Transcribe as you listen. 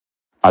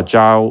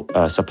agile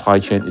supply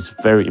chain is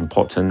very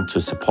important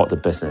to support the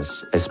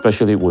business,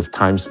 especially with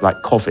times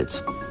like COVID.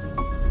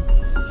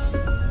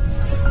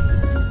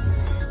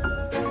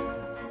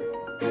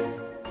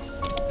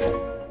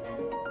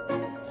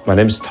 My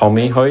name is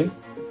Tommy Hui.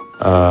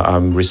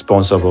 I'm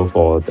responsible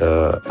for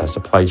the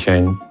supply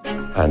chain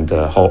and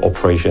the whole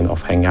operation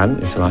of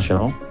Hengan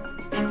International.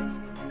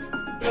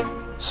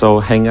 So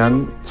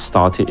Hengan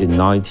started in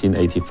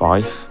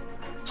 1985.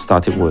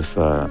 Started with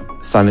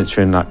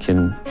sanitary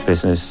napkin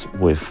business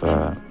with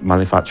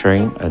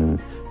manufacturing and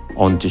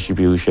on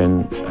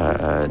distribution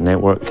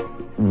network.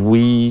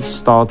 We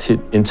started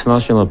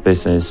international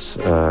business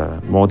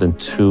more than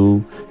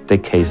 2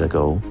 decades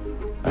ago.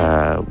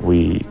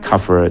 We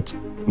covered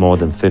more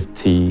than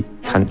 50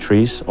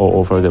 countries all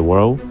over the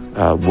world.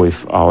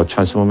 With our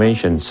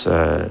transformations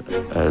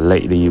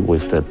lately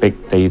with the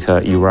big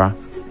data era,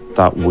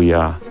 that we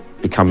are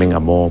becoming a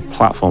more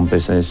platform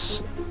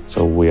business.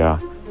 So we are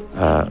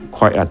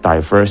quite a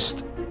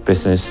diverse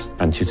business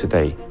until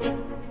today.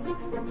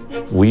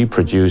 We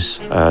produce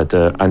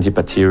the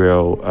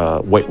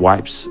antibacterial wet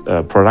wipes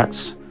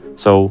products.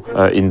 So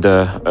in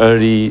the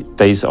early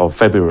days of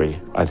February,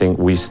 I think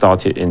we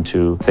started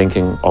into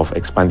thinking of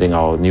expanding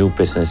our new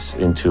business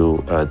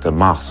into the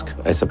Maersk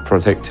as a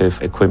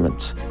protective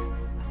equipment.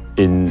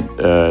 In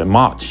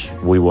March,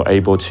 we were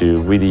able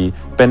to really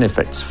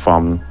benefit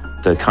from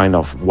the kind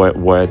of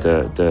where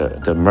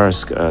the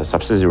Maersk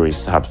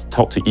subsidiaries have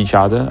talked to each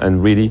other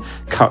and really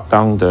cut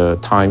down the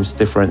times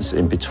difference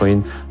in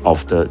between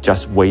of the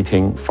just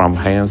waiting from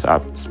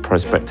Hengan's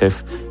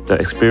perspective. The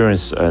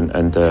experience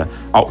and the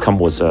outcome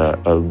was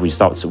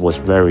results was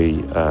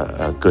very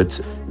good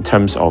in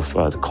terms of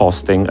the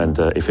costing and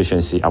the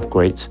efficiency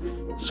upgrades.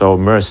 So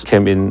Maersk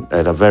came in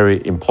at a very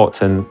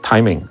important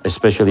timing,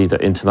 especially the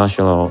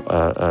international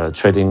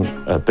trading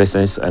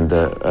business and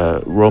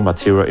the raw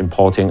material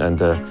importing and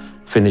the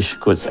finished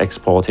goods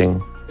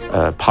exporting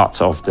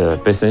parts of the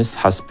business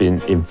has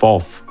been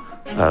involved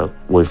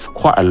with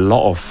quite a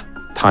lot of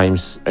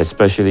times,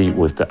 especially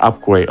with the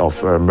upgrade of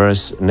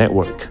Maersk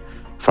network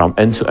from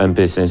end-to-end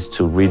business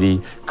to really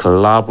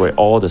collaborate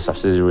all the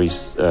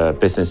subsidiaries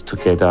business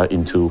together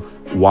into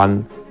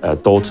one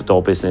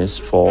door-to-door business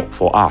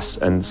for us.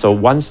 And so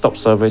one-stop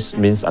service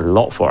means a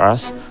lot for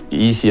us,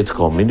 easier to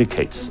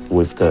communicate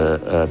with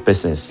the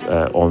business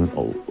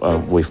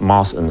with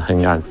Maersk and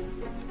Hengan.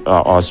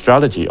 Our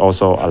strategy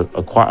also are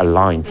quite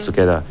aligned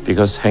together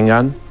because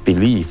Hengan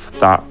believe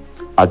that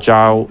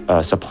agile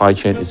supply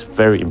chain is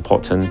very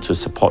important to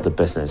support the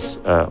business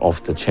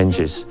of the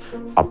changes,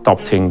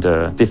 adopting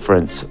the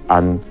different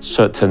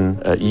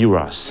uncertain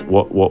eras,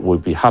 what will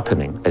be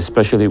happening,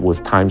 especially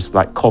with times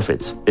like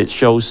COVID. It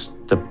shows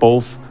that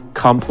both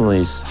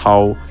companies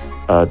how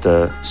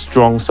the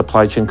strong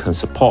supply chain can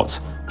support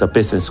the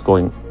business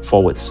going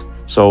forwards.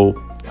 So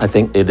I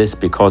think it is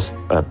because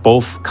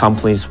both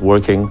companies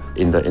working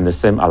in the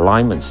same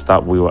alignments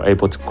that we were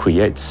able to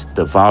create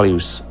the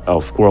values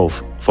of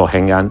growth for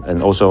Hengan,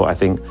 and also I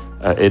think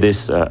it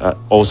is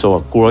also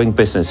a growing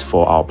business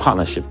for our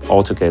partnership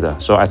altogether.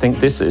 So I think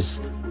this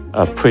is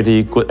a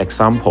pretty good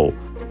example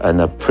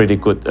and a pretty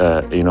good,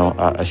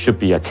 should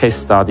be a case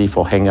study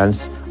for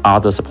Hengan's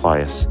other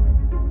suppliers.